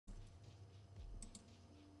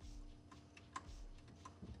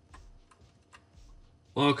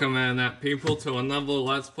Welcome internet people to another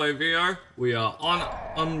Let's Play video. We are on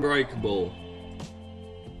Unbreakable.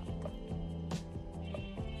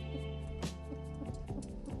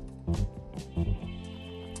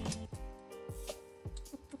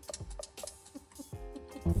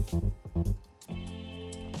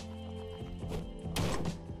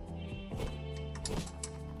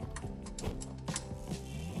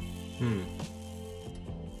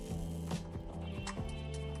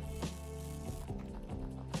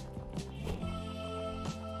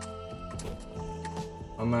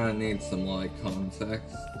 I might need some like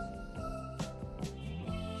context.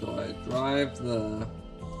 So I drive the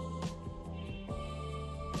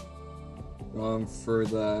going through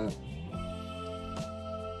that.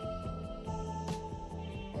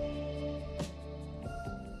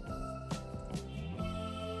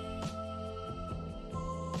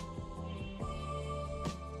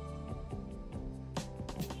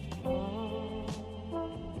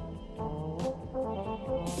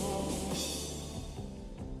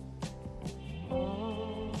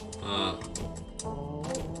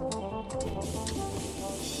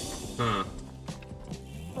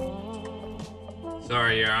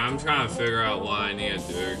 Sorry, yeah, I'm trying to figure out what I need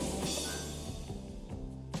to do.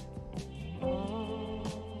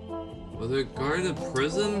 Was it go to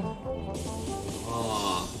prison?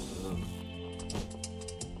 Oh.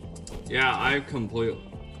 Yeah, I completely...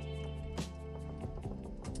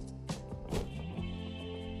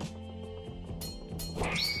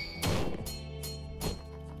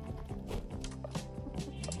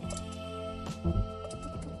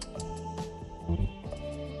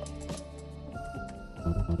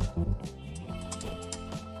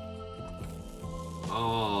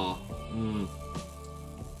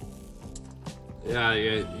 Yeah,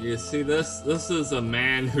 you see this? This is a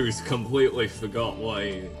man who's completely forgot what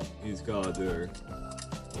he's gotta do.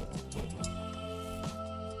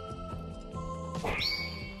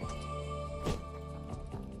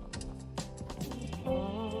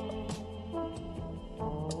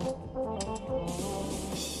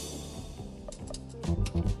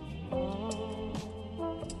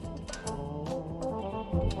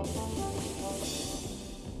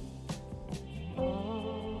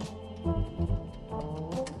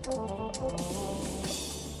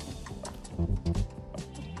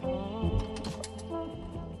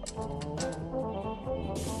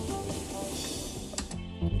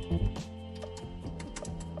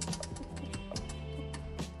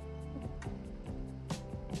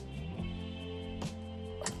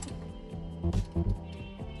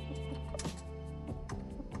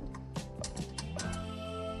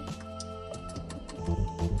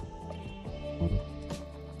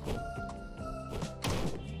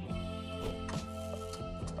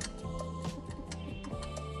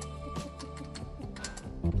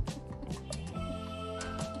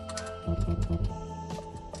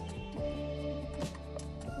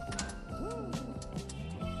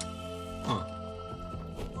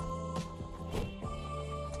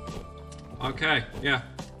 Okay, yeah.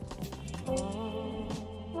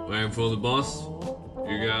 Waiting for the bus.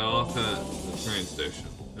 You get off at the train station.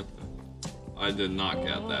 I did not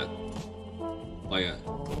get that. Like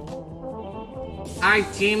Hi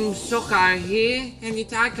Tim, Sucker here. Can you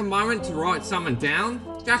take a moment to write something down?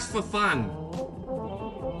 Just for fun.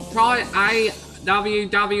 Try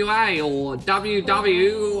AWWA or WWAWR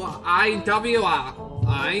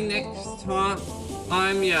next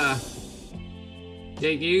time you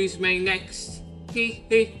use me next.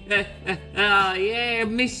 Yeah,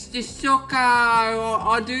 Mr. Sucker.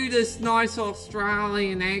 I do this nice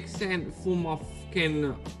Australian accent for my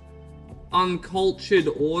fucking uncultured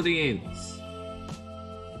audience.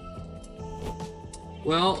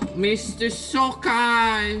 Well, Mr.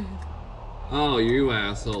 Sucker. Oh, you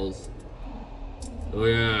assholes. Oh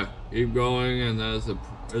yeah, keep going and there's a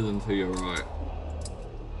prison to your right.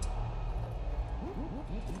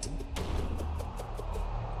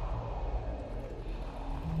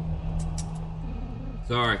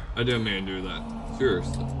 Sorry, I didn't mean to do that.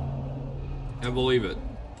 Seriously. Can't believe it.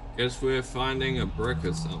 Guess we're finding a brick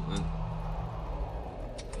or something.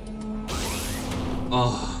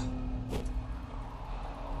 Oh.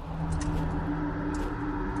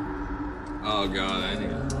 Oh god, I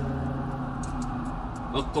need it.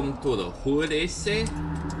 Welcome to the hood, essay?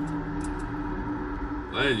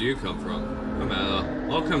 Where did you come from? No matter.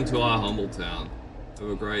 Welcome to our humble town. Have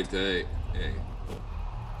a great day. Hey.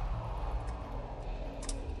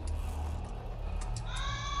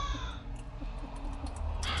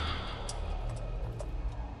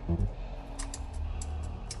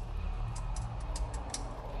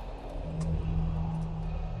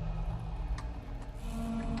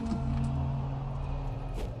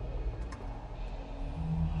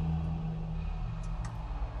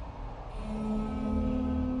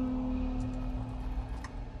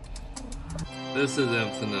 This is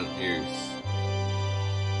infinite use.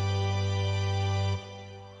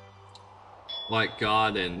 Like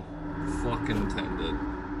God and fucking intended.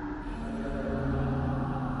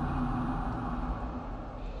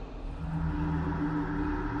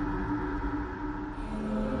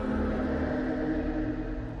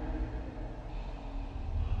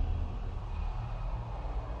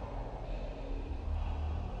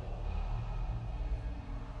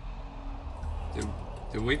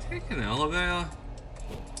 Did we take an elevator?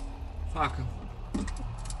 Fuck.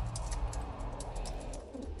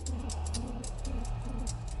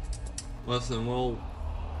 Listen,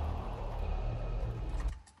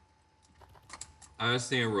 I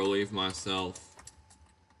just need to relieve myself.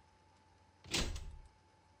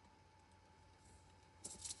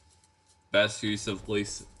 Best use of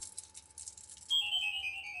least.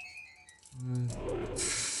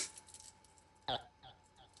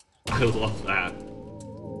 I love that.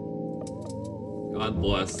 God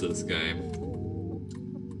bless this game.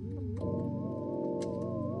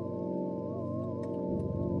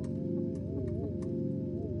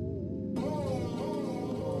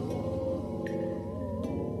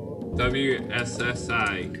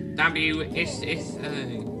 WSSA.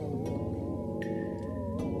 WSSA.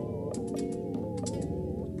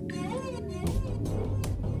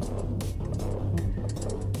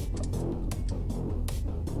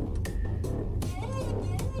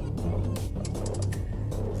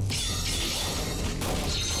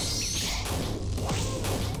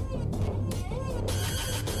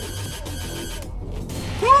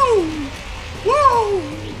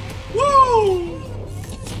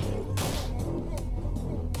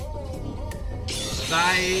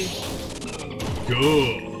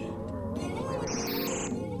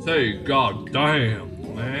 Say, god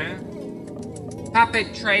damn, man.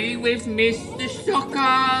 Puppetry with Mr.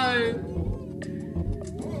 Socko.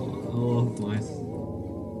 Oh, nice.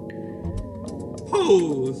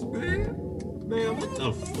 Pose, man. Man, what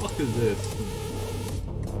the fuck is this?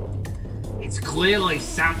 It's clearly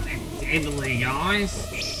something deadly, guys.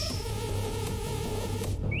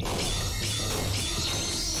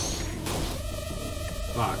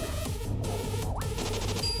 Fuck.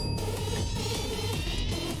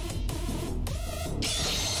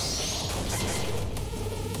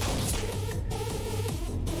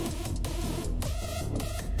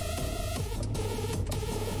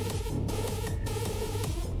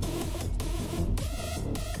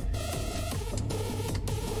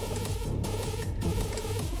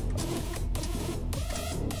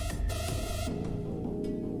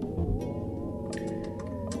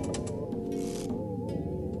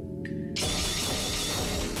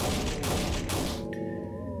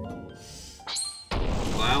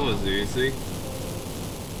 Easy.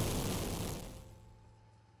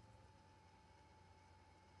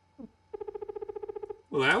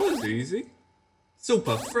 Well, that was easy.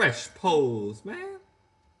 Super fresh pose, man.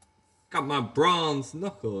 Got my bronze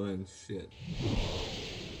knuckle and shit.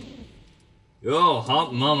 Yo,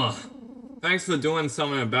 hot mama. Thanks for doing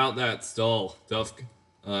something about that stall, Dusk.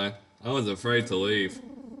 I was afraid to leave.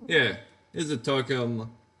 Yeah, here's a token.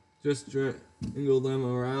 Just jingle them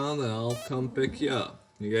around and I'll come pick you up.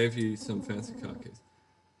 He gave you some fancy cookies.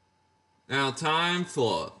 Now time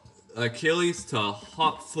for Achilles to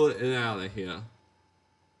hot foot it out of here.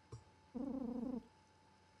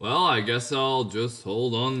 Well, I guess I'll just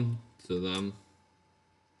hold on to them.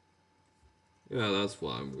 Yeah, that's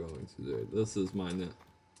what I'm going to do. This is my net.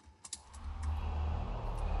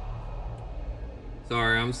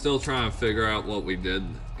 Sorry, I'm still trying to figure out what we did.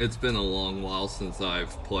 It's been a long while since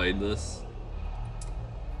I've played this.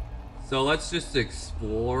 So let's just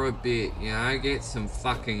explore a bit, you know, get some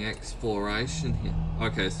fucking exploration here.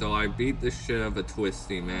 Okay, so I beat the shit out of a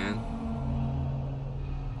twisty, man.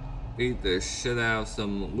 Beat the shit out of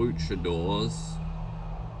some luchadors.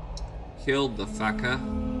 Killed the fucker.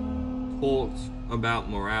 Talked about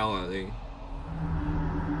morality.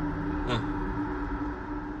 Huh.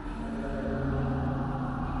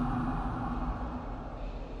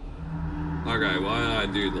 Okay, why did I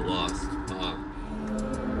do the last part?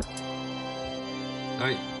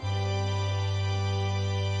 Right.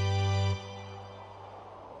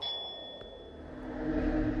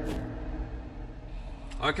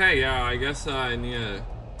 Okay, yeah, I guess I need to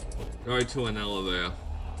go to an elevator.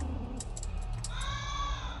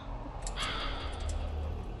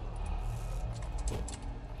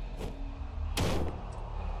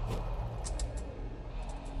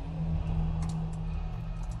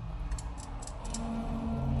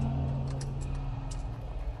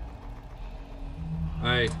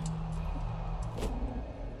 Hey.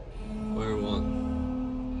 Where one?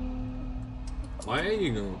 Why are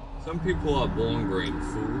you going? Some people are born green,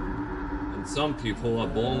 fool. And some people are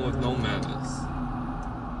born with no manners.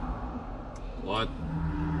 What?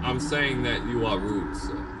 I'm saying that you are rude,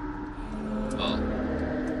 sir. Oh.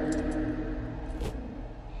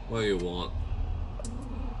 What do you want?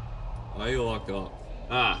 Why are you locked up?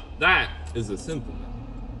 Ah, that is a simple man.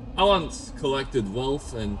 I once collected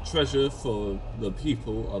wealth and treasure for the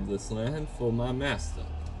people of this land for my master,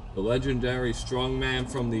 the legendary strongman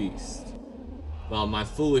from the east. By my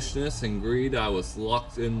foolishness and greed, I was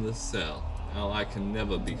locked in this cell. Now I can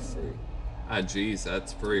never be free. Ah, geez,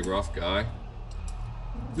 that's pretty rough, guy.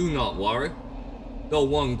 Do not worry. Though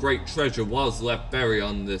one great treasure was left buried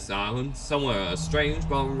on this island, somewhere a strange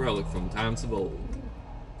bone relic from times of old.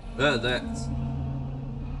 That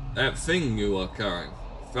thing you are carrying,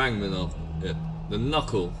 a fragment of it, the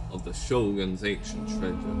knuckle of the Shogun's ancient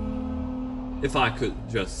treasure. If I could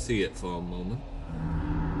just see it for a moment.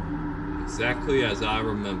 Exactly as I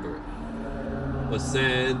remember it. But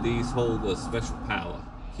said these hold a special power.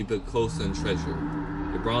 Keep it close and treasure.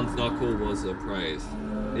 The bronze knuckle was appraised.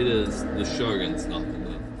 It is the Shogun's knuckle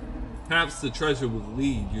now. Perhaps the treasure will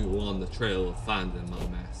lead you on the trail of finding my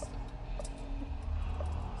master.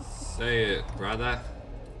 Say it, brother.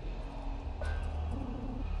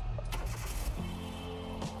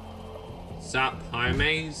 Sap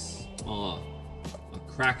Jaimes or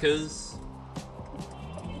crackers.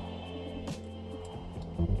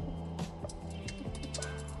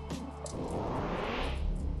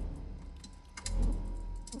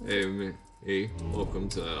 Hey, welcome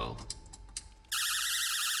to hell.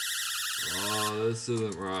 Oh, this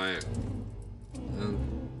isn't right.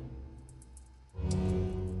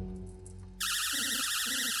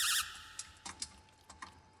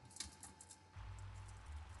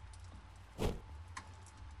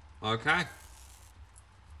 Okay.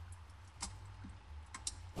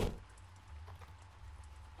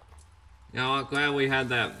 You know what, glad we had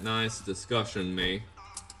that nice discussion, me.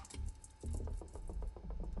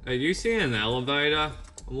 Hey, do you see an elevator?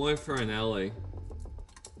 I'm looking for an Ellie.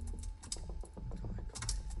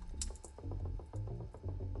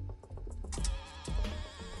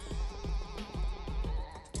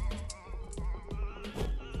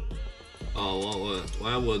 Oh,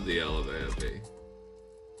 where would the elevator be?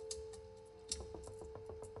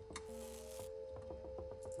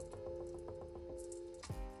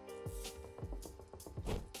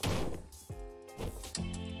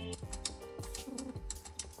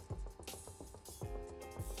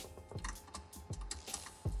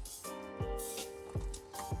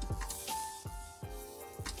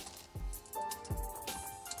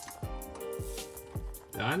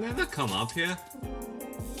 Did I never come up here?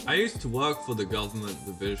 I used to work for the government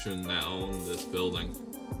division that owned this building.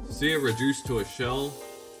 To see it reduced to a shell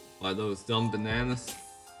by those dumb banana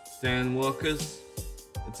stand workers,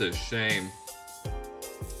 it's a shame,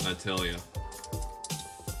 I tell you.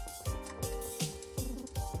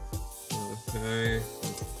 Okay.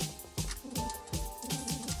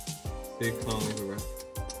 Steve Conger.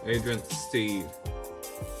 Agent Steve.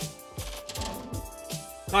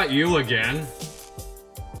 Not you again.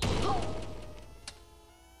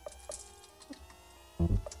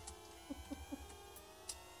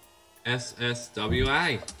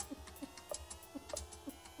 SSWA.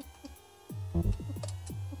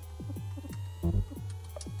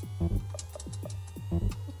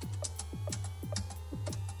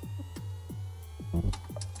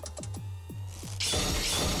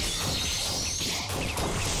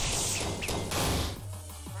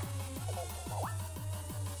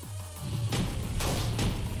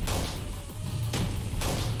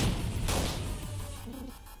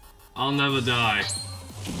 I'll never die.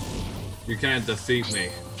 You can't defeat me.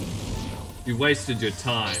 You wasted your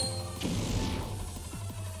time.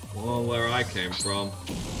 Well, where I came from.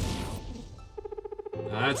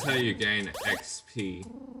 Now that's how you gain XP.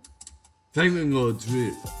 Flaming or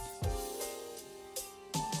drip.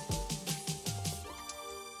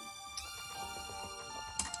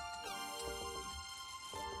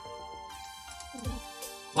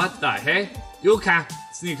 What the heck? You can't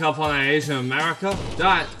sneak up on an Asian America?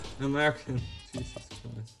 That American. Jesus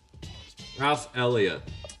Christ. Ralph Elliott.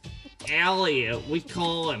 Elliott, we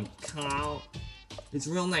call him Carl. His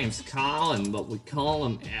real name's Colin, but we call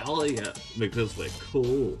him Elliott because we're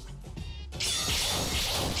cool.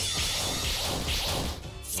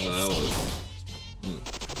 Oh, that was...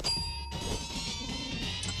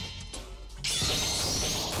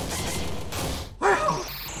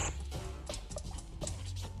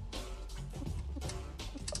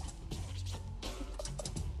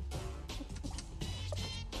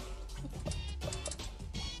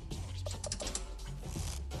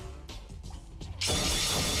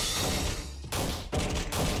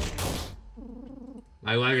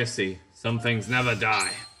 My legacy. Some things never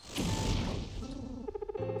die.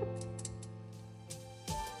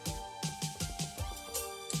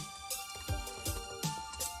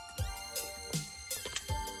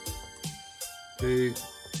 Hey.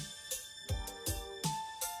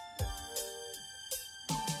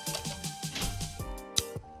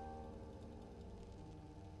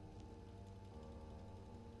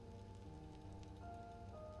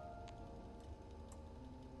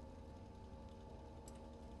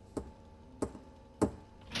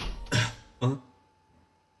 Huh?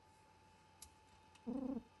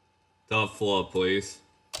 Top floor, please.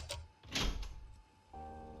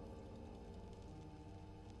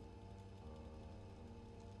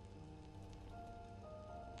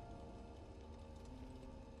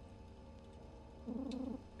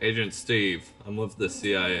 Agent Steve, I'm with the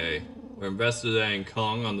CIA. We're investigating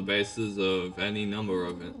Kong on the basis of any number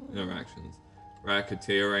of interactions.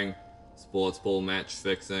 Racketeering, sports ball match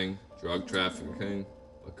fixing, drug trafficking.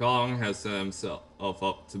 But Kong has set himself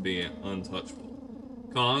up to be untouchable.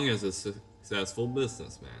 Kong is a successful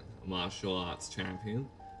businessman, a martial arts champion,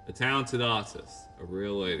 a talented artist, a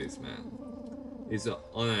real ladies' man. He's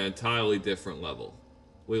on an entirely different level.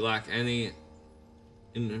 We lack any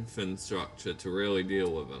infrastructure to really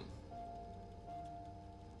deal with him.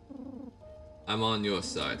 I'm on your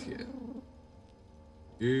side here.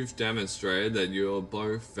 You've demonstrated that you're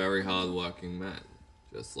both very hard-working men,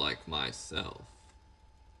 just like myself.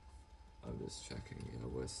 I'm just checking, yeah,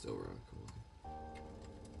 we're still recording.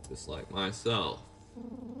 Just like myself.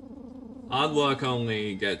 Hard work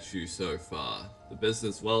only gets you so far. The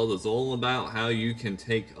business world is all about how you can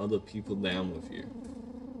take other people down with you.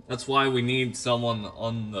 That's why we need someone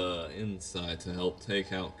on the inside to help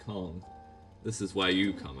take out Kong. This is where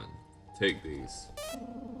you come in. Take these.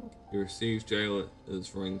 You receive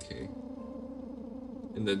Jailer's ring key.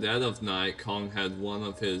 In the dead of night, Kong had one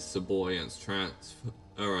of his subordinates transfer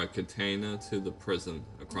a container to the prison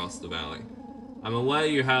across the valley. I'm aware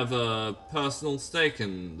you have a personal stake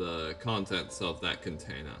in the contents of that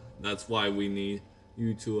container. That's why we need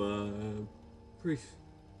you to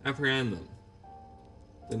apprehend them.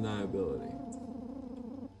 Deniability.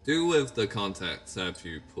 Do with the contacts as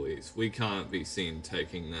you please. We can't be seen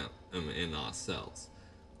taking them in ourselves.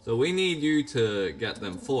 So we need you to get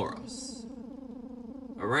them for us.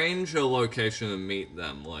 Arrange a location and meet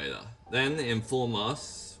them later. Then inform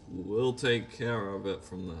us. We'll take care of it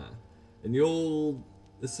from there. And you'll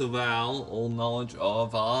disavow all knowledge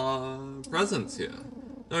of our presence here.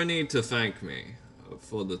 No need to thank me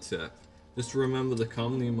for the tip. Just remember the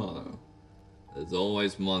company motto. There's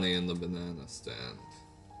always money in the banana stand.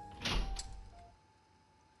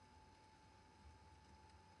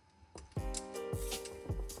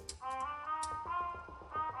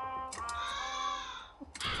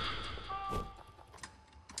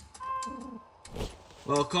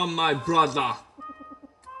 Welcome, my brother.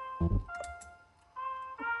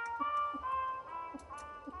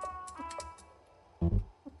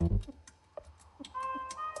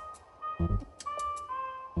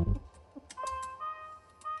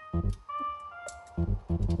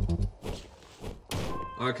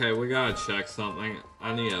 Okay, we gotta check something.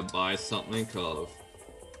 I need to buy something of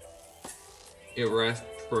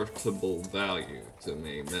irreparable value to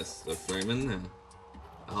me, Mr. Freeman.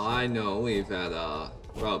 Now, I know we've had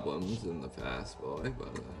problems in the past, boy,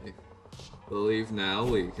 but I believe now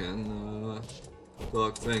we can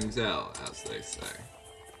talk things out, as they say.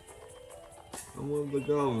 I'm with the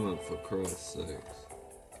government, for Christ's sakes.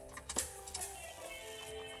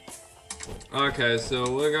 Okay,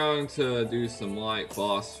 so we're going to do some light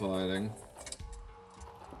boss fighting.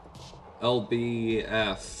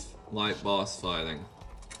 LBF, light boss fighting.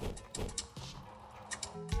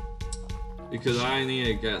 Because I need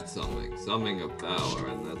to get something of power,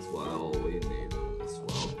 and that's what all we need in this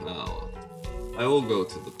world, power. I will go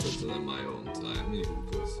to the prison in my own time, you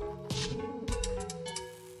just...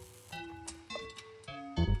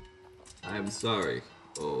 I am sorry,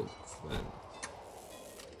 old friend.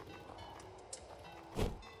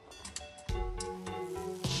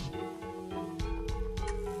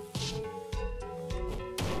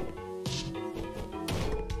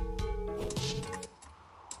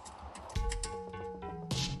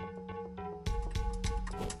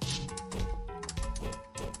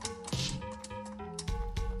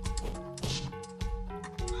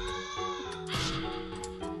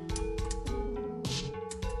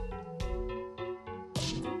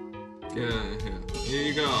 Here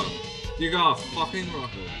you go. You got a fucking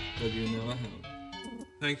rocket that you never had.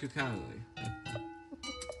 Thank you kindly.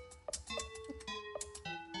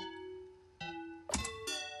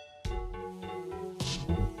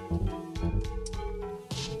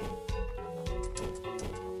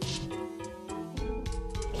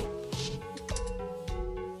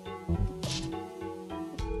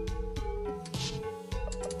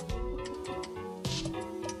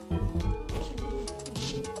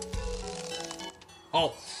 Oh,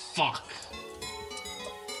 fuck.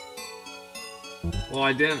 Well,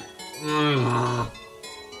 I didn't. Ugh.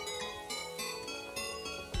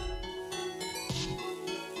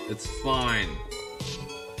 It's fine.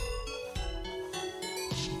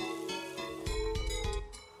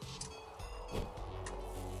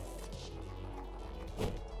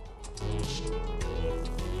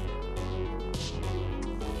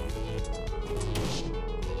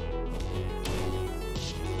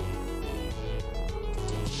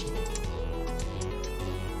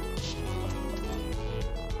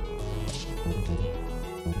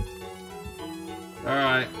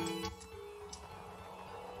 Alright.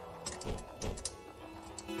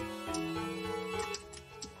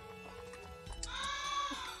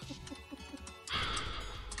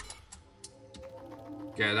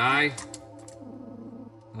 G'day.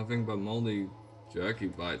 Nothing but moldy jerky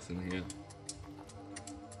bites in here.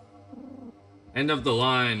 End of the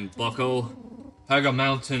line, bucko. Tiger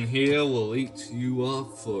Mountain here will eat you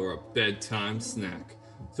up for a bedtime snack.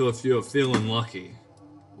 So if you're feeling lucky,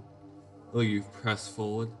 will you press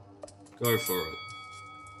forward? Go for it.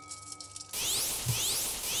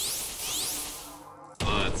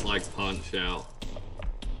 Oh, it's like Punch Out.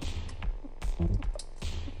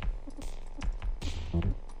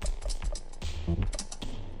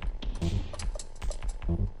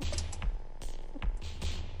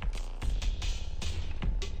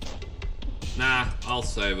 Nah, I'll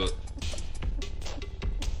save it.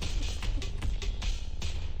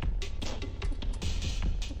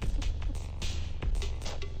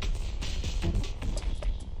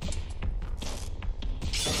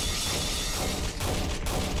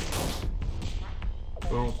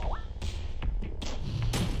 Boom.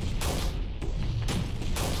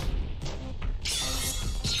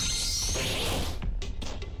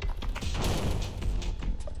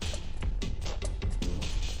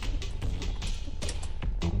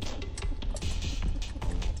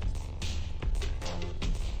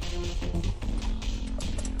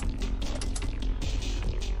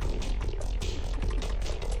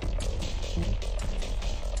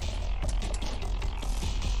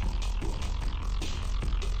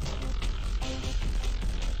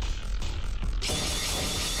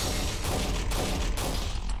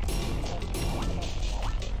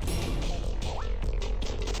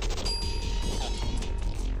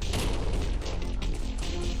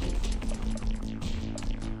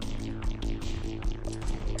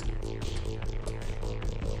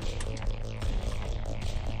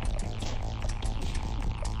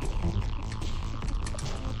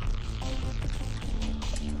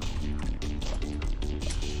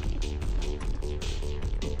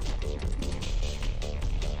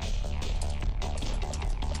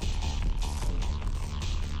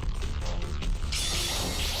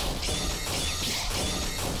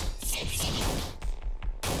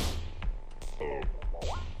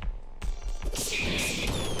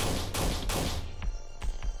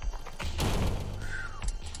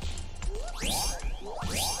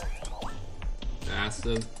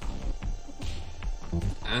 Acid.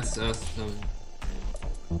 SS7.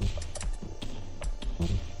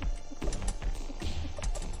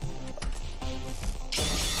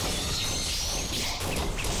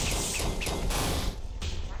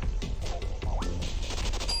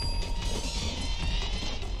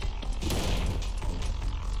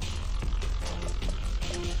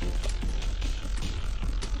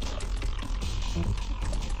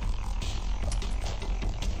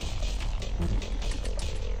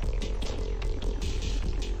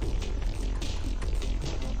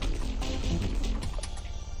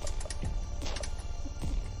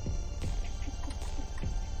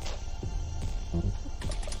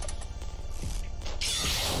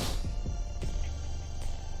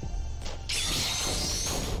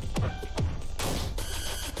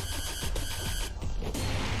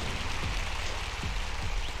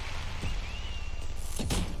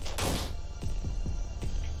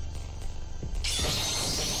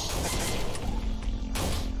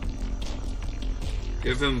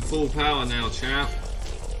 Give him full power now, chap.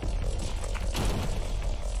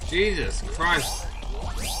 Jesus Christ.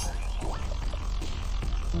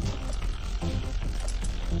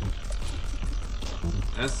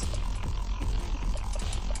 That's...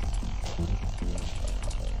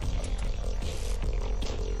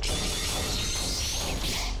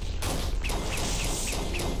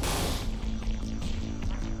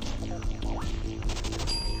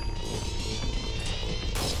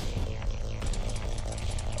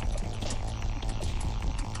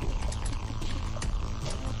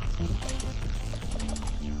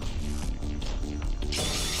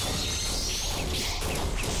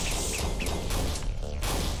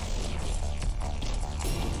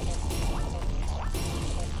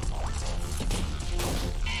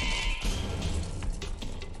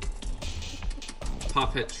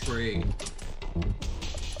 puppetry.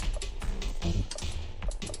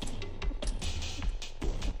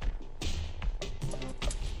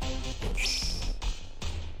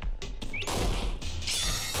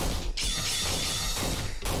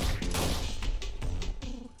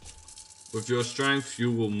 With your strength,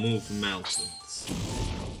 you will move mountains.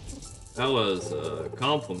 That was a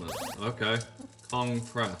compliment. Okay.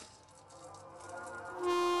 Compress.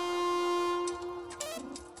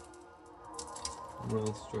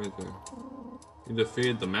 Well, stranger. You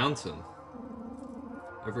defeated the mountain.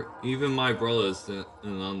 Even my brothers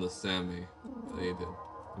didn't understand me. They did.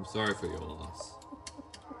 I'm sorry for your loss.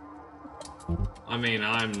 I mean,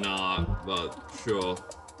 I'm not, but sure.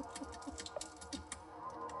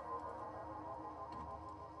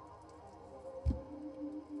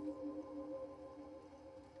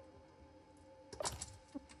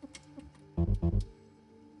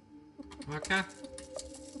 Okay.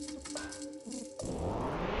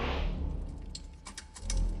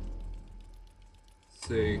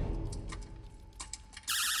 See.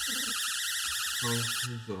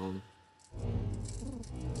 Comfort zone.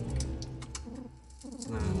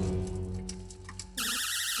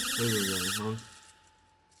 What is that, huh?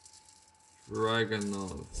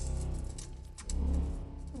 Dragonov.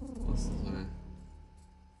 What's that?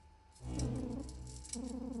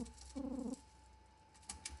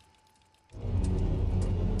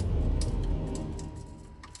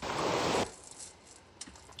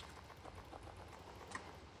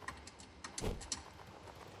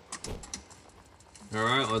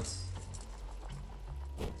 Alright, let's...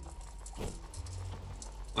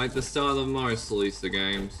 Like the start of most Lisa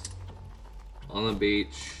games. On the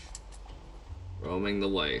beach. Roaming the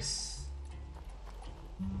wastes.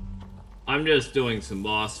 I'm just doing some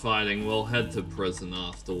boss fighting. We'll head to prison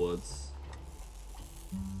afterwards.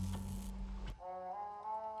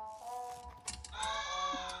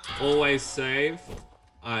 Always save.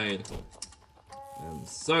 I am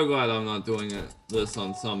so glad I'm not doing this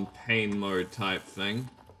on some pain mode type thing.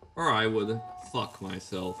 Or I would fuck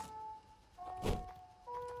myself.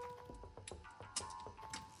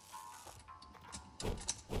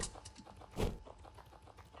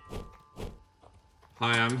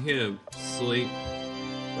 Hi, I'm here, sleep.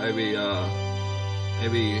 Maybe, no.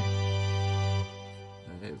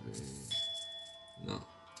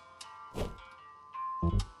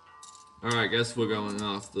 Alright, guess we're going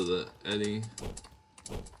after the Eddie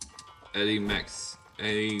Mexico.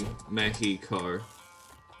 Eddie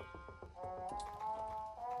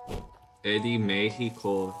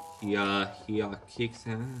Mexico, he kicks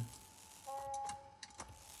in.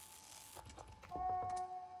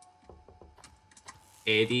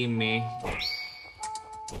 Eddie Mexico.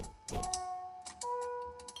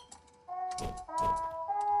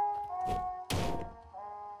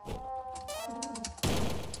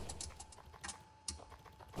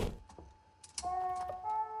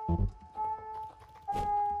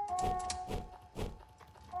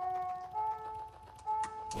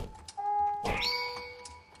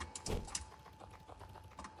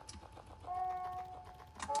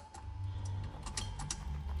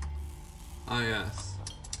 Ah yes.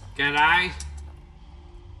 G'day?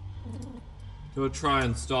 Don't try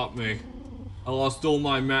and stop me. I lost all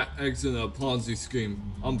my eggs in a Ponzi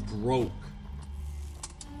scheme. I'm broke.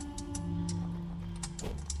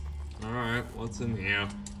 Alright, what's in here?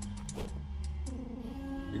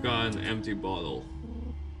 You got an empty bottle.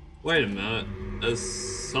 Wait a minute. There's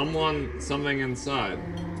something inside.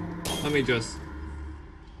 Let me just...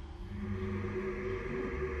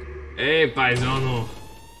 Hey, paisano.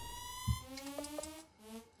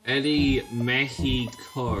 Eddie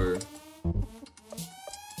Mexico.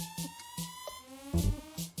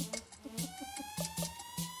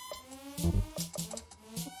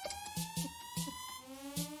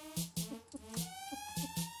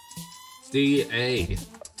 D.A.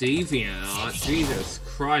 Deviant. Jesus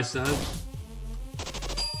Christ, that...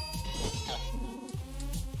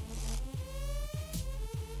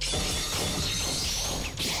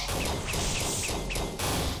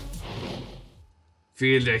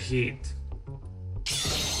 Feel the heat.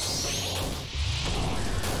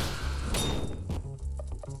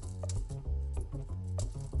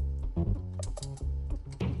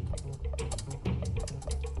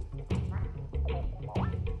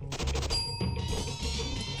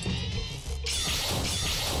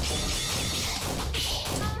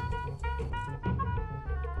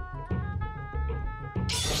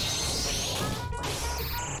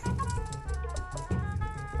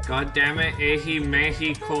 God damn it, Eji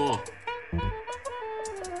Mexico.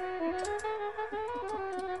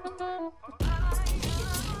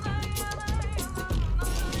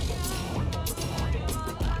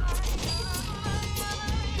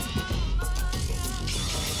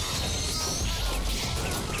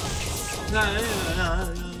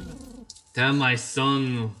 Tell my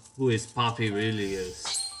son who his papi really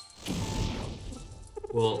is.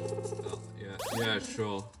 Well, yeah,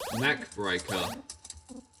 sure. Neck breaker.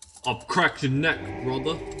 I'll crack your neck,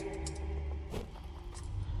 brother.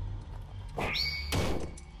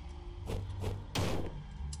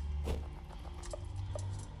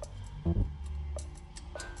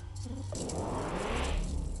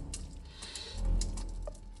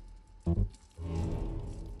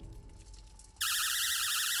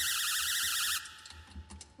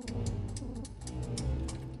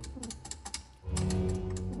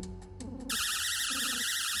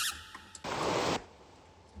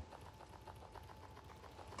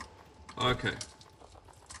 Okay.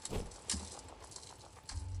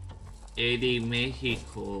 Eddie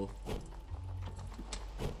Mexico.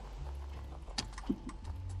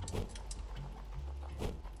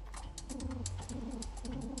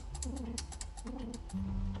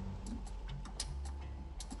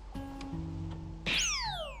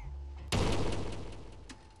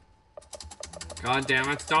 God damn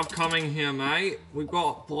it, stop coming here, mate. We've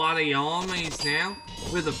got bloody armies now.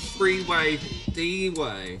 We're the freeway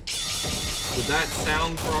D-way. Did that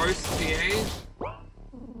sound gross to you?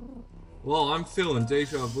 Well, I'm feeling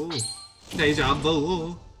deja vu. Deja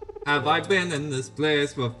vu. Have I been in this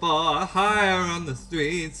place before? Higher on the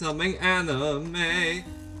street, something anime.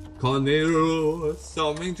 Konniru,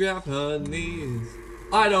 something Japanese.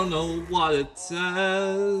 I don't know what it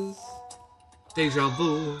says. Deja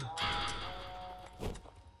vu.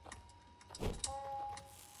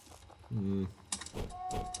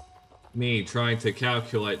 Me trying to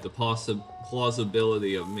calculate the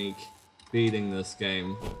plausibility of me beating this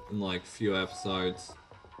game in like few episodes.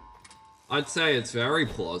 I'd say it's very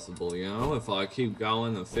plausible, you know, if I keep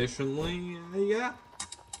going efficiently, yeah.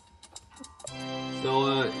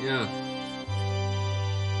 So, yeah.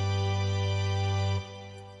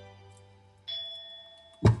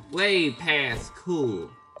 Way past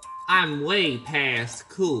cool. I'm way past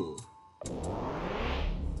cool.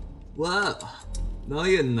 Whoa. No,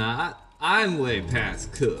 you're not. I'm way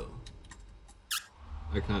past cool.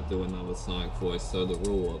 I can't do another Sonic voice, so the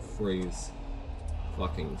rule of freeze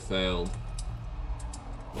fucking failed.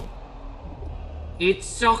 It's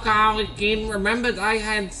soccer again. Remember they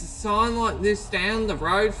had a sign like this down the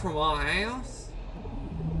road from our house?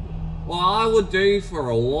 Well, I would do for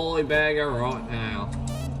a wally bagger right now.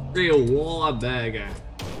 Real wally bagger.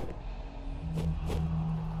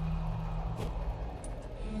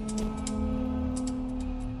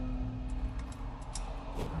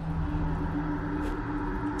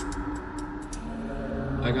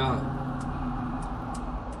 I got.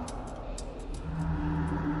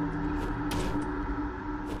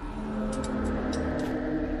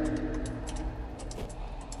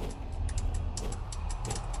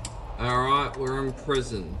 Alright, we're in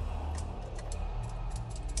prison.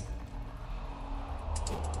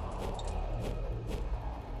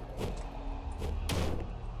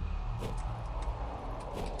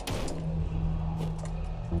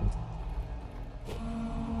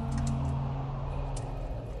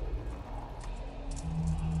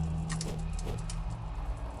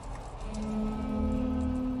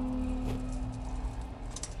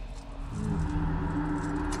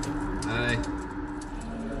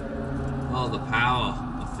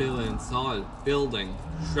 Inside, building,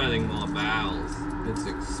 shredding my bowels. It's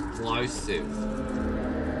explosive.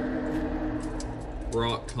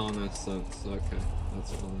 Rock connaissance. Okay,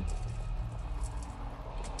 that's fine.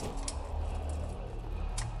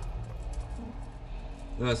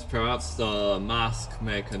 Yes, perhaps the mask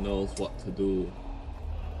maker knows what to do.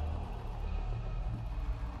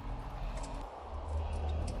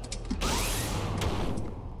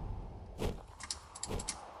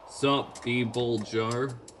 Sup, B-Ball Joe?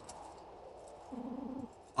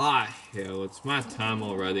 Ah, hell, it's my time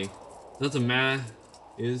already. Doesn't matter.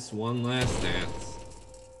 Here's one last dance.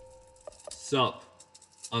 Sup,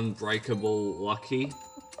 Unbreakable Lucky?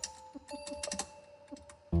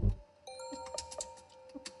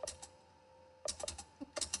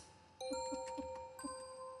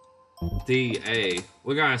 DA.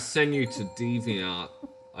 We're gonna send you to DeviantArt.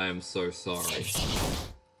 I am so sorry.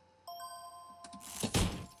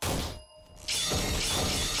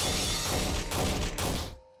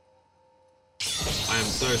 I'm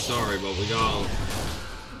so sorry, but we got.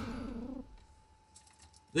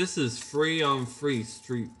 This is free on free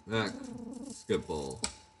street basketball.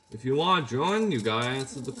 If you want to join, you gotta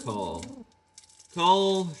answer the call.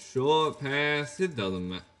 Call, short, pass, it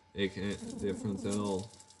doesn't make a difference at all.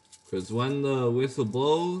 Cause when the whistle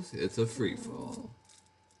blows, it's a free fall.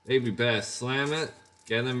 Maybe best slam it,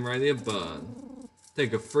 get him ready to burn.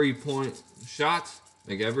 take a 3-point shot,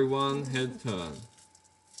 make everyone head turn.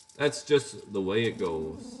 That's just the way it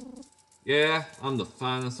goes. Yeah, I'm the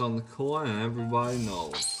finest on the court and everybody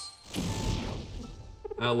knows.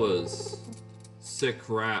 That was sick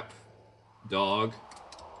rap, dog.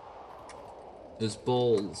 His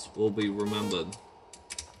balls will be remembered.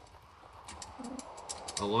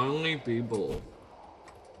 I'll only be bald.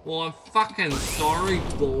 Well, I'm fucking sorry,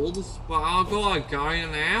 balls, but I gotta go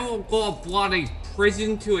now. I've got a bloody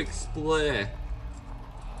prison to explore.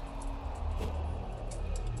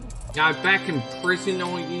 Now, back in prison,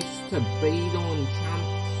 I used to beat on chumps.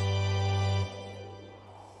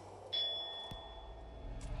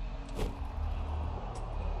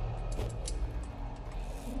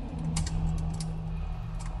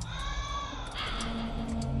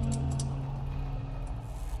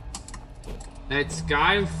 Let's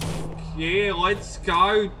go. Yeah, let's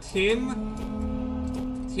go,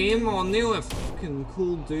 Tim. Tim, I knew a fucking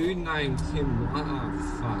cool dude named Tim. What the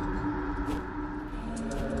fuck?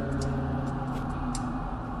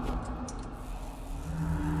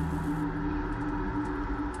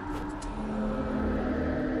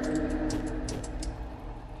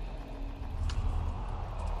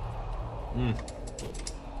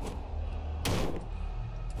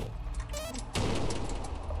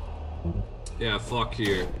 Yeah, fuck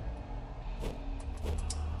you.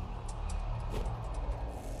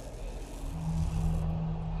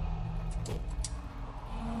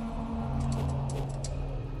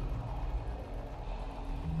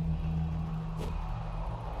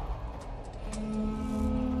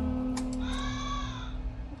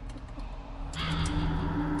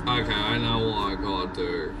 Okay, I know what I gotta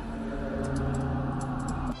do.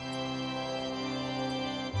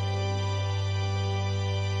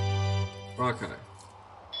 Okay.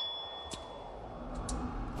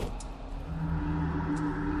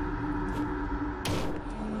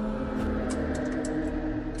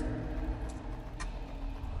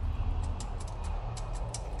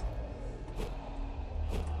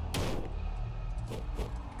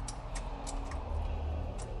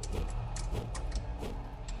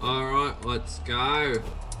 Alright, let's go.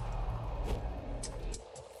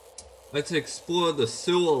 Let's explore the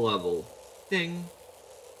sewer level. Ding.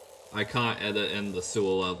 I can't edit in the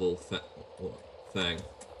sewer level thing.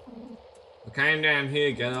 I came down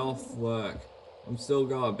here, get off work. I'm still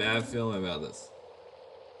got a bad feeling about this.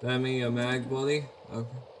 Damn me a mag, buddy? Okay.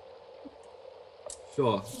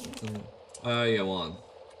 Sure. Oh, you won.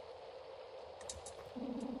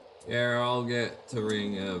 Yeah, I'll get to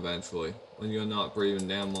ring it eventually. When you're not breathing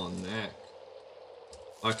down my neck.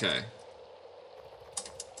 Okay.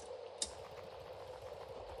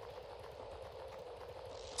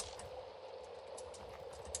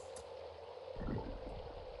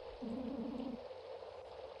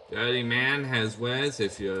 Dirty man has wares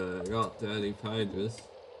if you got dirty pages.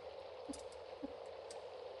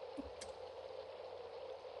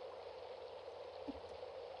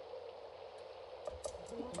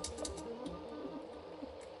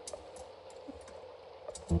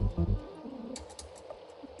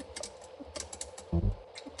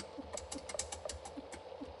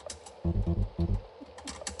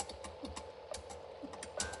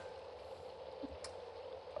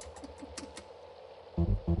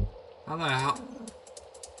 How the hell?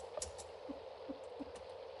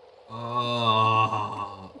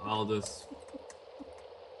 Oh, I'll just...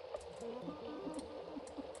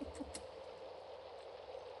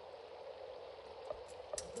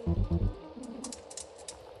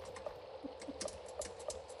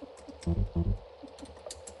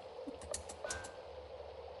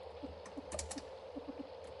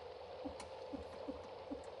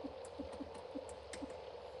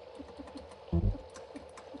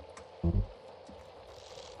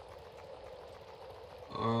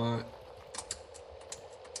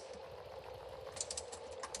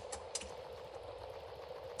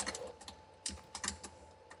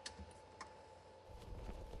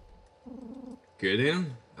 Get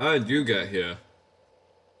in? How did you get here?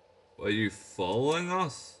 Were you following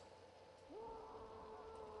us?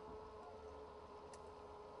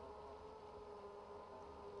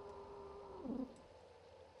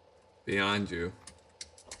 Behind you.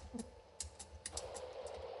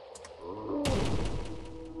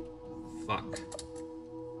 Fuck.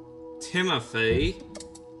 Timothy.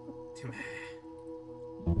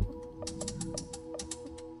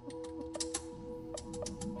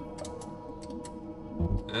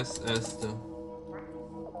 Esther.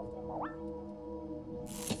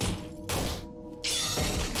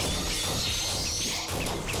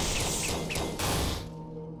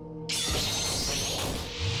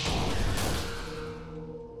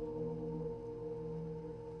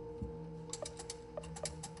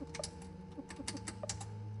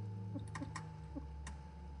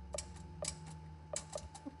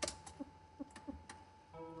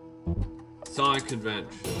 Sonic Adventure.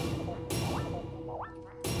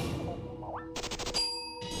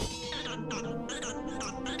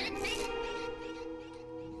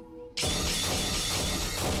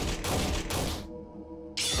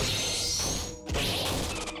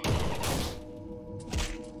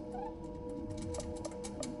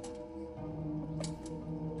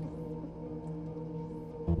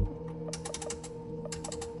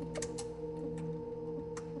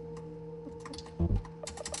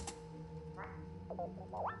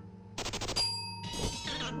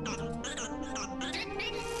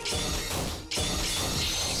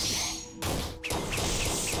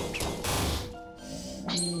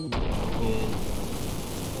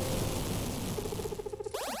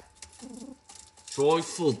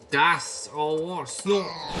 Joyful dust. Oh, what? It's not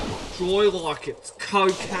joy like it's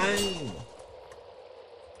cocaine.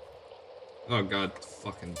 Oh god,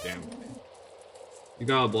 fucking damn it. You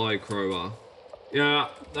got a bloody crowbar. Yeah,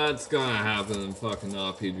 that's gonna happen in fucking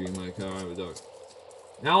RPG Maker, I would do.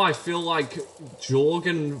 Now I feel like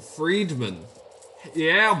Jorgen Friedman.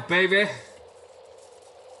 Yeah, baby.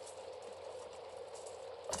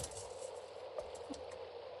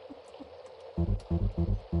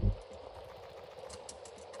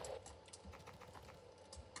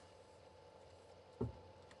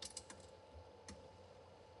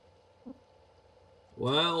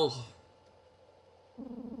 Well,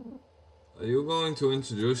 are you going to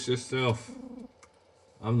introduce yourself?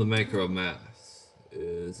 I'm the maker of masks.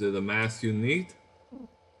 Is it a mask you need?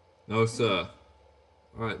 No, sir.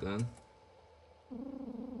 Alright then.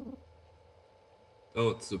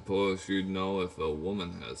 Don't suppose you'd know if a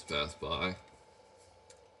woman has passed by.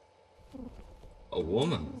 A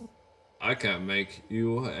woman? I can't make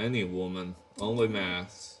you any woman. Only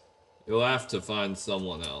masks. You'll have to find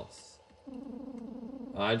someone else.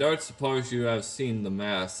 I don't suppose you have seen the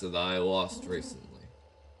mask that I lost recently.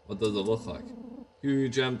 What does it look like?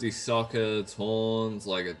 Huge empty sockets, horns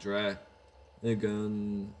like a dragon,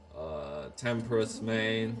 temperance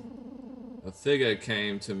mane. A figure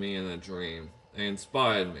came to me in a dream. They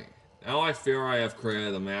inspired me. Now I fear I have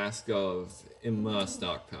created a mask of immersed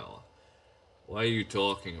dark power. What are you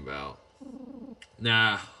talking about?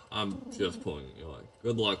 Nah, I'm just pulling you like,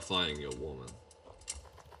 good luck finding your woman.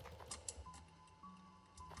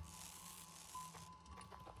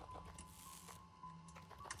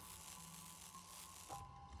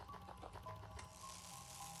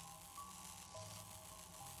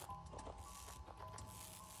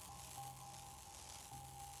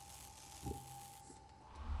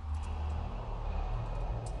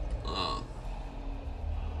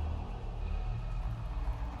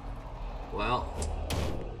 Well.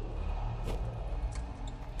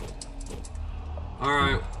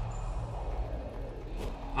 Alright.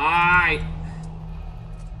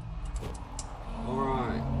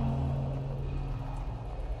 Alright.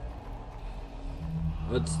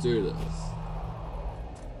 Let's do this.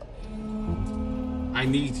 I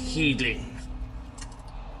need healing.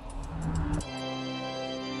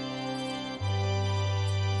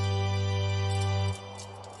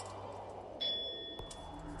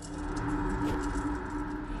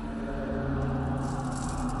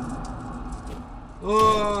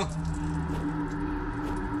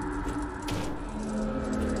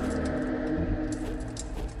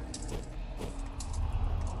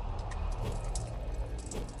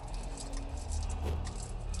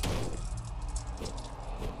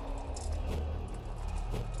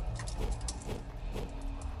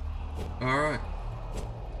 Alright.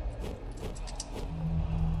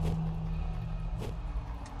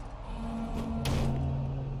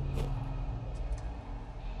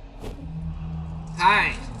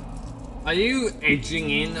 Hey, are you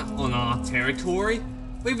edging in on our territory?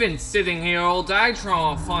 We've been sitting here all day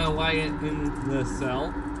trying to find a way in the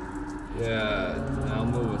cell. Yeah, now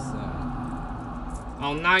move aside.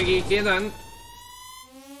 Oh no, you didn't.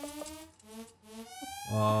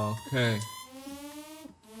 Okay.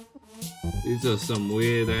 These are some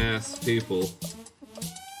weird ass people.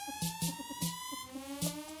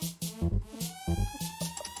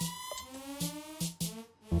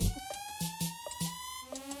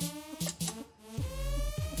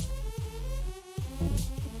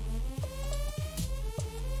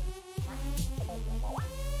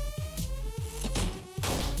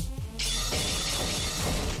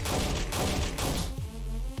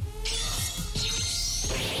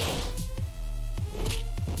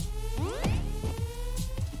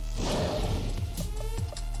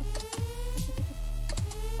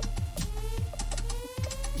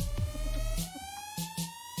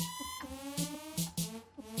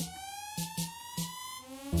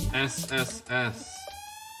 SSS.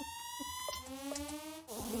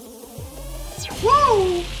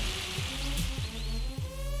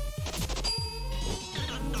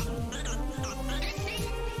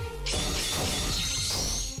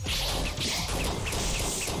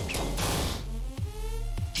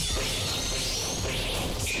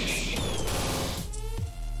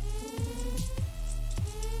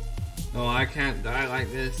 No, I can't die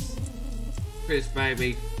like this. Chris,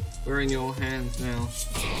 baby, we're in your hands now.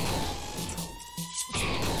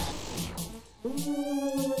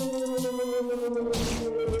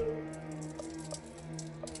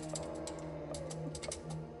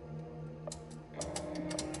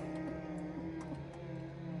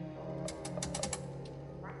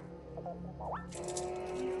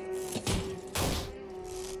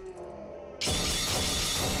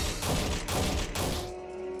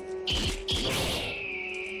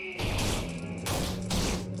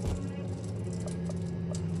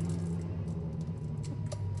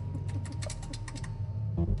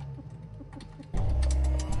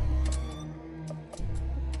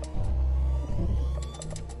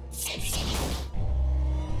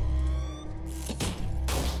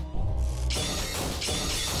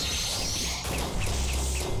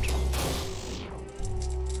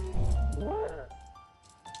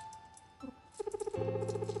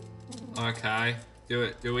 Okay,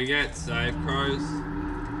 do we get save crows?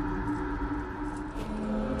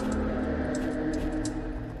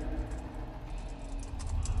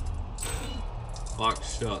 Fuck,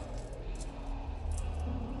 shut.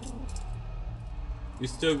 You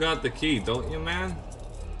still got the key, don't you, man?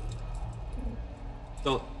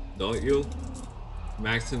 Don't you?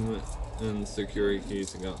 Maximum and security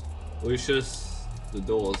keys to go. Lucius, the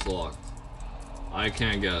door is locked. I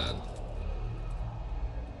can't get it.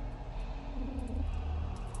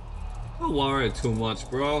 Don't worry too much,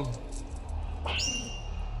 bro.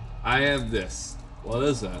 I have this. What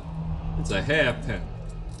is that? It's a hairpin.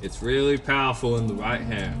 It's really powerful in the right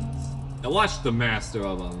hands. Now watch the master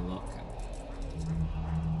of unlocking.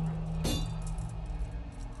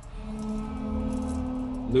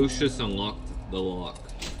 Lucius unlocked the lock.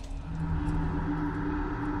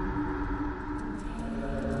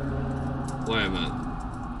 Wait a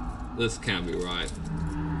minute. This can't be right.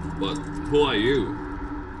 But who are you?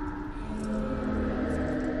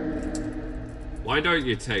 Why don't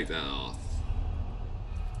you take that off?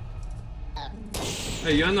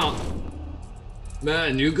 Hey, you're not...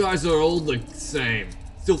 Man, you guys are all the same.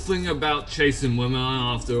 Still thinking about chasing women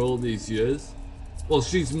after all these years? Well,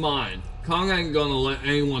 she's mine. Kong ain't gonna let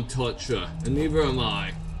anyone touch her, and neither am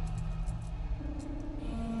I.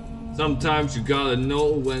 Sometimes you gotta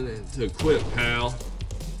know when to quit, pal.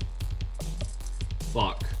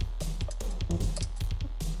 Fuck.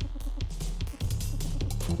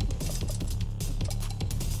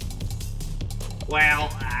 Well,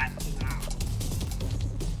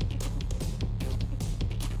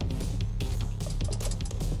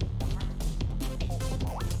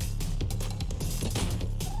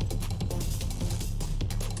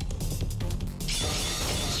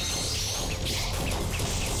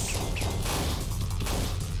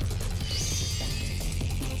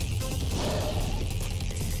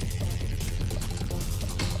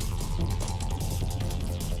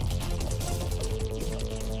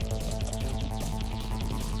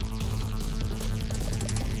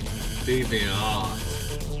 DVR.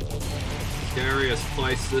 Scariest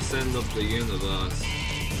place this end of the universe.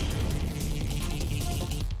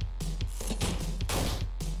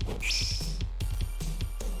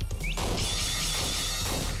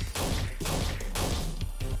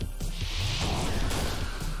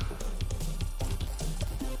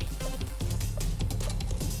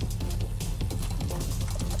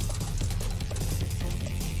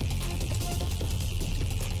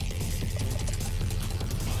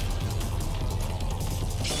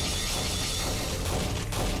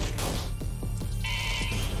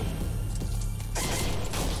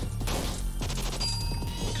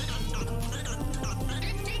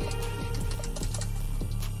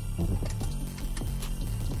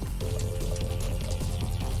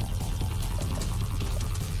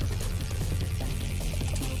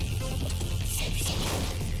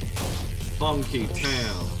 Funky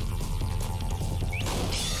town.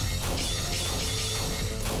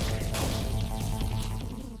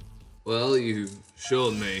 Well, you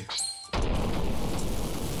showed me.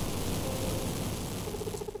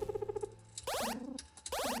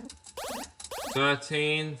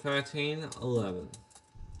 Thirteen, 11.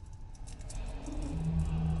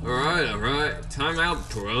 Alright. Time out,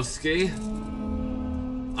 broski.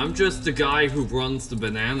 I'm just the guy who runs the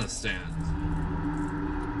banana stand.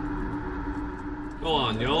 Go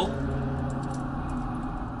on, y'all.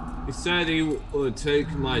 He said he would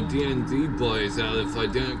take my D&D boys out if I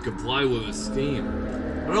didn't comply with his scheme.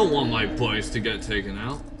 I don't want my boys to get taken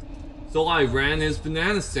out. So I ran his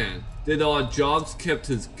banana stand, did odd jobs, kept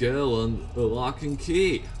his girl and the lock and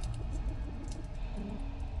key.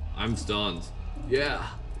 I'm stunned. Yeah,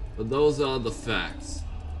 but those are the facts.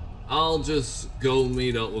 I'll just go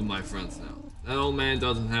meet up with my friends now. That old man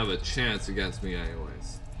doesn't have a chance against me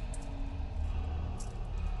anyways.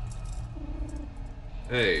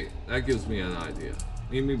 Hey, that gives me an idea.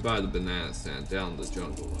 Meet me by the banana stand down the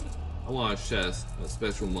jungle way. I want to share a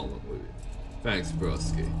special moment with you. Thanks,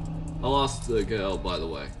 broski. I lost the girl, by the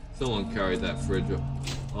way. Someone carried that fridge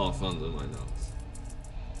off under my nose.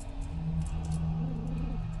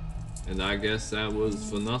 And I guess that was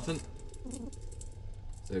for nothing?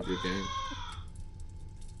 Save your game.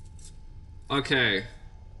 Okay.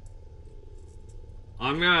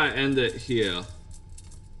 I'm gonna end it here.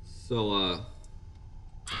 So,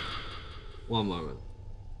 one moment.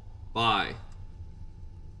 Bye.